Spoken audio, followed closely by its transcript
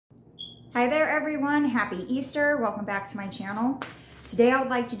Hi there everyone, happy Easter. Welcome back to my channel. Today I would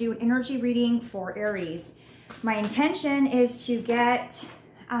like to do an energy reading for Aries. My intention is to get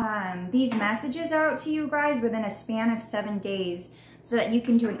these messages out to you guys within a span of 7 days so that you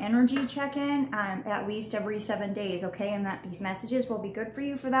can do an energy check-in at least every 7 days, okay? And that these messages will be good for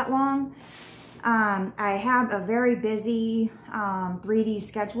you for that long. I have a very busy 3D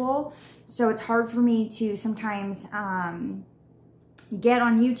schedule, so it's hard for me to sometimes get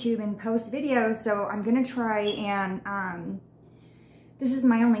on YouTube and post videos. So I'm gonna try and this is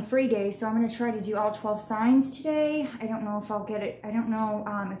my only free day, so I'm gonna try to do all 12 signs today. I don't know if I'll get it. I don't know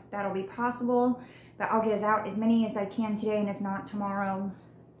if that'll be possible, but I'll get out as many as I can today, and if not, tomorrow.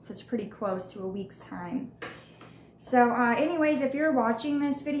 So it's pretty close to a week's time. So anyways, if you're watching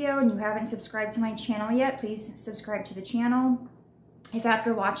this video and you haven't subscribed to my channel yet, please subscribe to the channel. If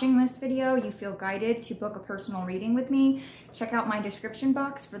after watching this video you feel guided to book a personal reading with me, check out my description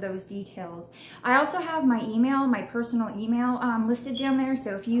box for those details. I also have my email, my personal email listed down there.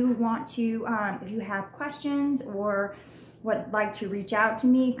 So if you want to, if you have questions or would like to reach out to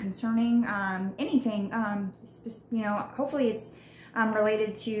me concerning anything, you know, hopefully it's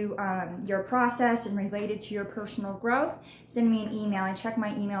related to your process and related to your personal growth, send me an email. I check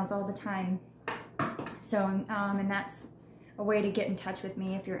my emails all the time. So, and that's a way to get in touch with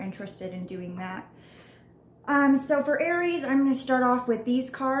me if you're interested in doing that. So for Aries, I'm going to start off with these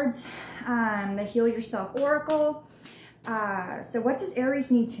cards, the Heal Yourself Oracle. So what does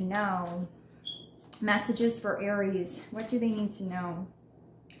Aries need to know? Messages for Aries. What do they need to know?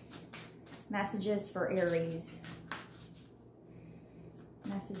 Messages for Aries.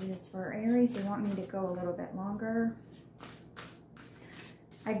 Messages for Aries. They want me to go a little bit longer.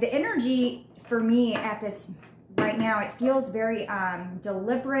 The energy for me at this right now, it feels very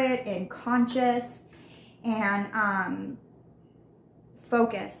deliberate and conscious and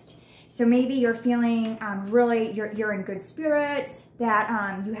focused. So maybe you're feeling really, you're in good spirits,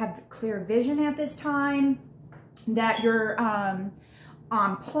 that you have clear vision at this time, that you're on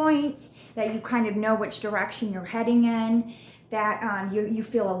point, that you kind of know which direction you're heading in, that you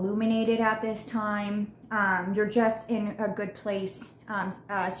feel illuminated at this time. You're just in a good place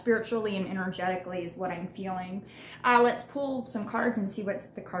spiritually and energetically is what I'm feeling. Let's pull some cards and see what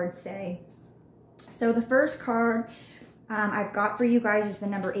the cards say. So the first card I've got for you guys is the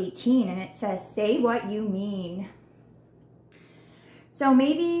number 18, and it says, say what you mean. So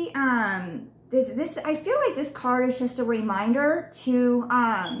maybe this I feel like this card is just a reminder to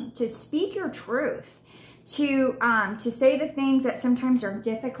speak your truth, to say the things that sometimes are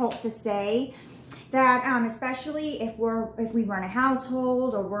difficult to say, that especially if we run a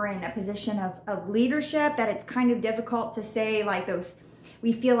household or we're in a position of leadership, that it's kind of difficult to say, like, those,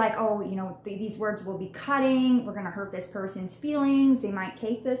 we feel like, oh, you know, these words will be cutting, we're going to hurt this person's feelings, they might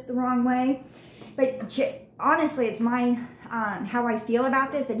take this the wrong way. But honestly, it's my how I feel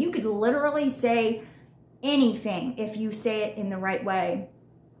about this, and you could literally say anything if you say it in the right way.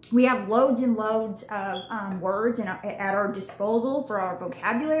 We have loads and loads of words at our disposal for our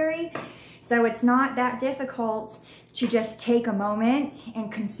vocabulary. So it's not that difficult to just take a moment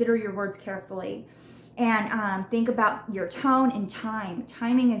and consider your words carefully. And think about your tone and time.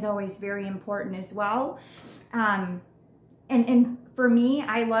 Timing is always very important as well. And for me,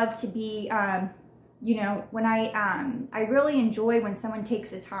 I love to be, you know, when I really enjoy when someone takes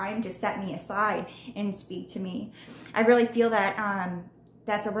the time to set me aside and speak to me. I really feel that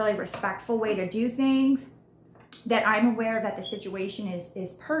that's a really respectful way to do things, that I'm aware that the situation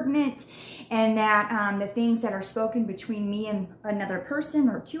is pertinent, and that the things that are spoken between me and another person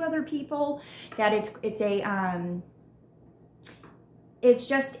or two other people, that it's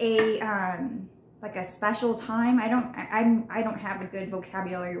just a like a special time. I don't have a good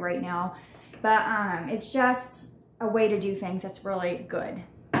vocabulary right now, but it's just a way to do things that's really good.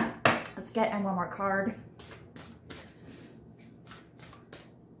 Let's get one more card.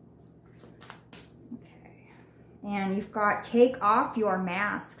 And you've got take off your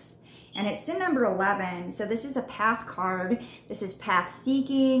masks, and it's the number 11. So this is a path card. This is path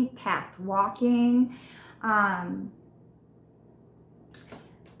seeking, path walking.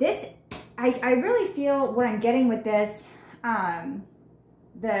 This, I really feel what I'm getting with this,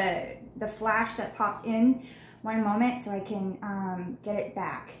 the flash that popped in one moment, so I can get it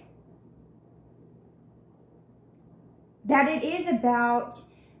back. That it is about,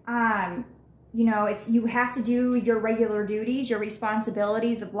 you know, you have to do your regular duties, your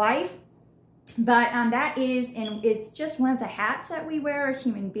responsibilities of life, But that is, and it's just one of the hats that we wear as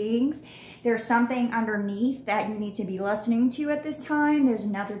human beings. There's something underneath that you need to be listening to at this time. There's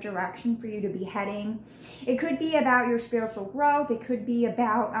another direction for you to be heading. It could be about your spiritual growth. It could be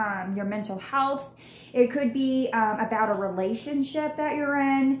about your mental health. It could be about a relationship that you're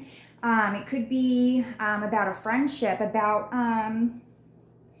in. It could be about a friendship, about,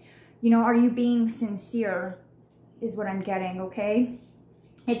 you know, are you being sincere is what I'm getting, okay?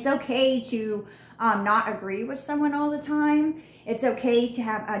 It's okay to not agree with someone all the time. It's okay to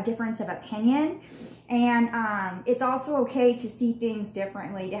have a difference of opinion. And it's also okay to see things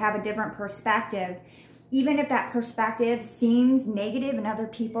differently, to have a different perspective. Even if that perspective seems negative and other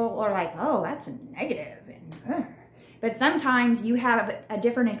people are like, oh, that's a negative. But sometimes you have a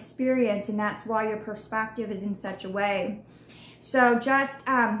different experience, and that's why your perspective is in such a way. So just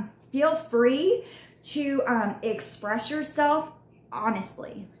feel free to express yourself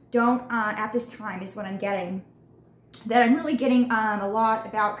honestly. Don't, at this time is what I'm getting. That I'm really getting a lot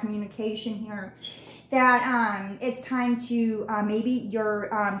about communication here. That it's time to, maybe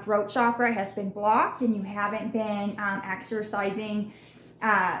your throat chakra has been blocked and you haven't been exercising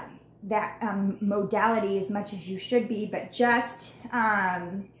that modality as much as you should be, but just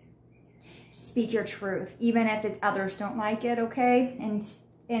speak your truth, even if it's others don't like it, okay?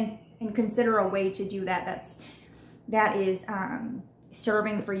 And consider a way to do that. That is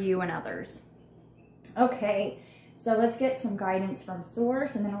serving for you and others. Okay, so let's get some guidance from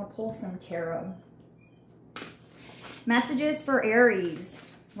Source, and then I'll pull some tarot. Messages for Aries.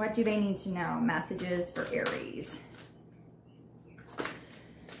 What do they need to know? Messages for Aries.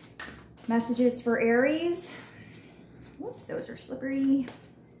 Messages for Aries. Whoops, those are slippery.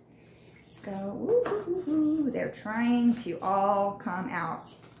 Let's go. Ooh, ooh, ooh, ooh. They're trying to all come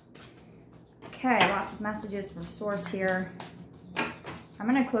out. Okay, lots of messages from Source here. I'm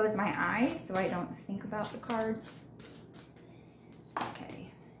going to close my eyes so I don't think about the cards.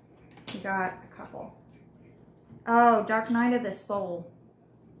 Okay, we got a couple. Oh, Dark Night of the Soul.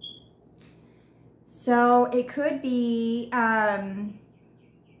 So it could be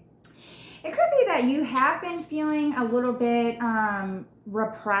that you have been feeling a little bit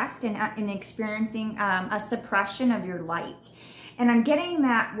repressed and experiencing a suppression of your light. And I'm getting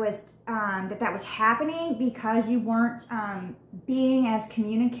that was that was happening because you weren't being as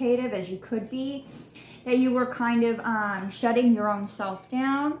communicative as you could be, that you were kind of shutting your own self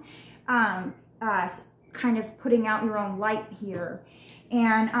down, kind of putting out your own light here.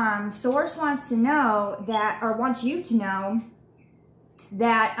 And Source wants to know that, or wants you to know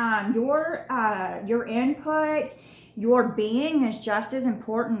that your input, your being is just as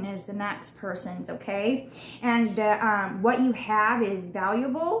important as the next person's, okay? And that what you have is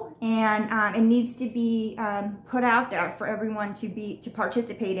valuable, and it needs to be put out there for everyone to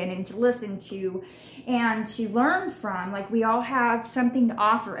participate in and to listen to and to learn from. Like, we all have something to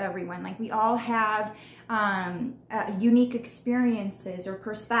offer everyone. Like, we all have unique experiences or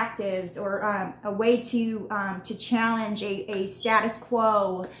perspectives, or a way to challenge a status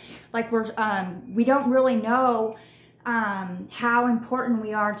quo. Like, we don't really know how important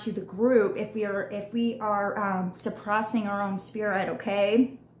we are to the group if we are suppressing our own spirit,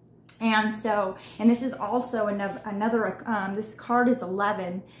 okay? And so, and this is also another this card is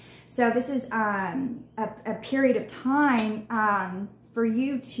 11. So this is a period of time for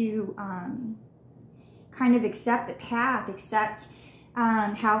you to kind of accept the path, accept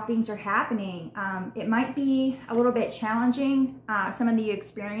how things are happening. It might be a little bit challenging, some of the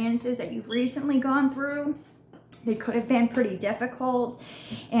experiences that you've recently gone through. They could have been pretty difficult.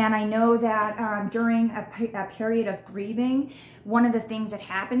 And I know that during a period of grieving, one of the things that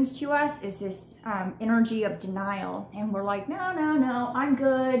happens to us is this energy of denial. And we're like, no, I'm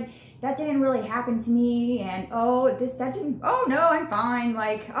good. That didn't really happen to me. And oh no, I'm fine.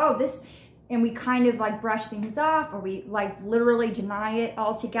 Like, oh, this, and we kind of like brush things off, or we like literally deny it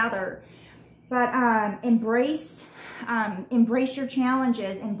altogether. But embrace your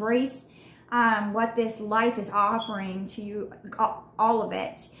challenges, embrace what this life is offering to you, all of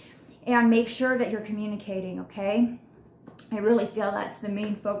it, and make sure that you're communicating, okay? I really feel that's the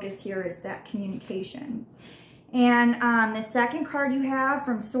main focus here, is that communication. And the second card you have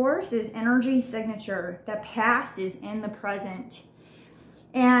from Source is Energy Signature. The past is in the present.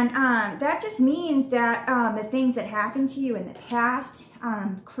 And that just means that the things that happened to you in the past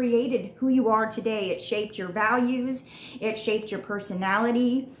created who you are today. It shaped your values. It shaped your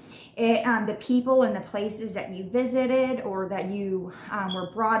personality. The people and the places that you visited or that you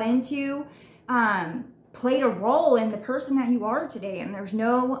were brought into played a role in the person that you are today. And there's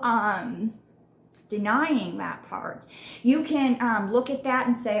no denying that part. You can look at that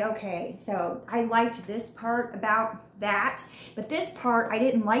and say, okay, so I liked this part about that, but this part, I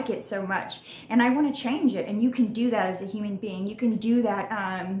didn't like it so much, and I want to change it. And you can do that as a human being. You can do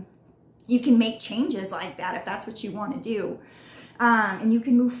that. You can make changes like that if that's what you want to do. And you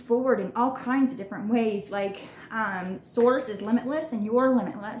can move forward in all kinds of different ways. Like source is limitless and you're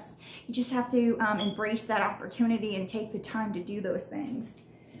limitless. You just have to embrace that opportunity and take the time to do those things.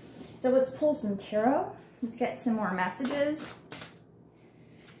 So let's pull some tarot. Let's get some more messages.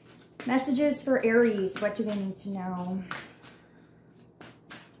 Messages for Aries. What do they need to know?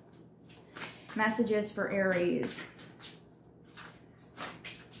 Messages for Aries.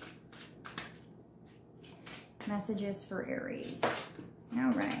 Messages for Aries.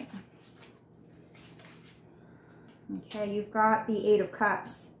 All right. Okay, you've got the Eight of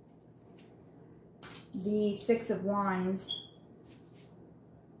Cups, the Six of Wands,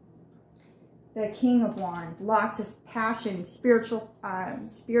 the King of Wands, lots of passion, spiritual,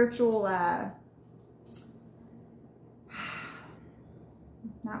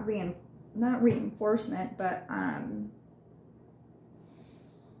 not reinforcement, but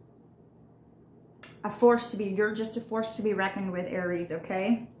a force to be, you're just a force to be reckoned with, Aries,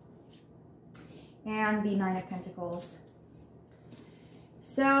 okay? And the Nine of Pentacles.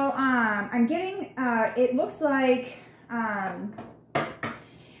 So, I'm getting, it looks like,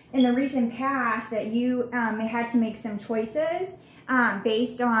 in the recent past that you had to make some choices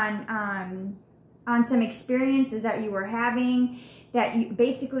based on some experiences that you were having that you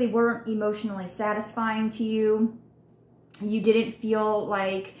basically weren't emotionally satisfying to you. You didn't feel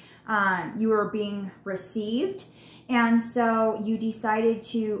like you were being received, and so you decided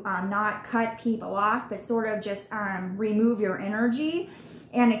to not cut people off, but sort of just remove your energy.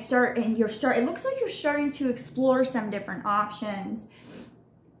 And it looks like you're starting to explore some different options.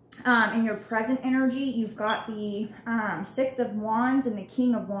 In your present energy, you've got the Six of Wands and the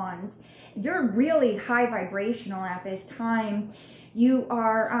King of Wands. You're really high vibrational at this time. You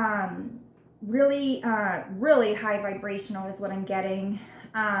are really high vibrational is what I'm getting.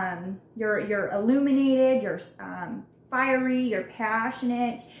 You're illuminated, you're fiery, you're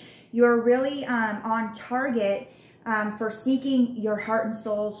passionate. You're really on target for seeking your heart and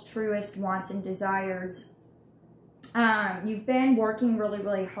soul's truest wants and desires. You've been working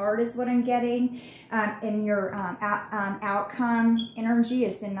really hard is what I'm getting. And your outcome energy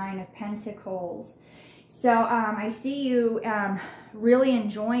is the Nine of Pentacles. So I see you really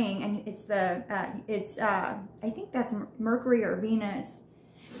enjoying, and it's I think that's Mercury or Venus.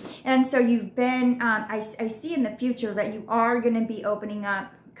 And so you've been, I see in the future that you are going to be opening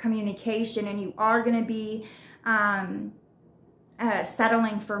up communication, and you are going to be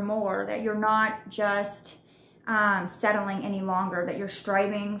settling for more, that you're not just settling any longer, that you're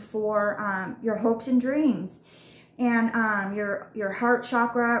striving for your hopes and dreams. And your heart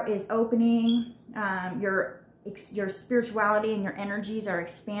chakra is opening, your spirituality and your energies are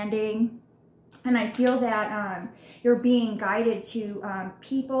expanding. And I feel that you're being guided to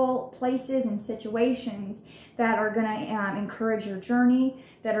people, places, and situations that are going to encourage your journey,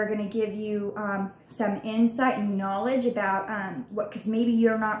 that are going to give you some insight and knowledge about because maybe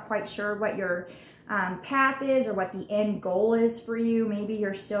you're not quite sure what your path is or what the end goal is for you. Maybe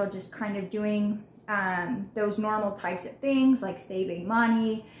you're still just kind of doing those normal types of things like saving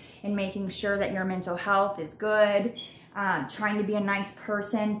money and making sure that your mental health is good, trying to be a nice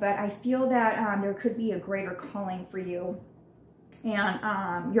person. But I feel that there could be a greater calling for you,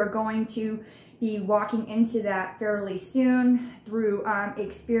 and you're going to be walking into that fairly soon through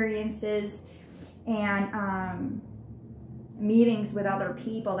experiences and meetings with other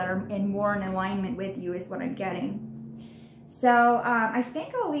people that are more in alignment with you is what I'm getting. So I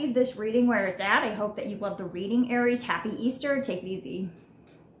think I'll leave this reading where it's at. I hope that you love the reading, Aries. Happy Easter. Take it easy.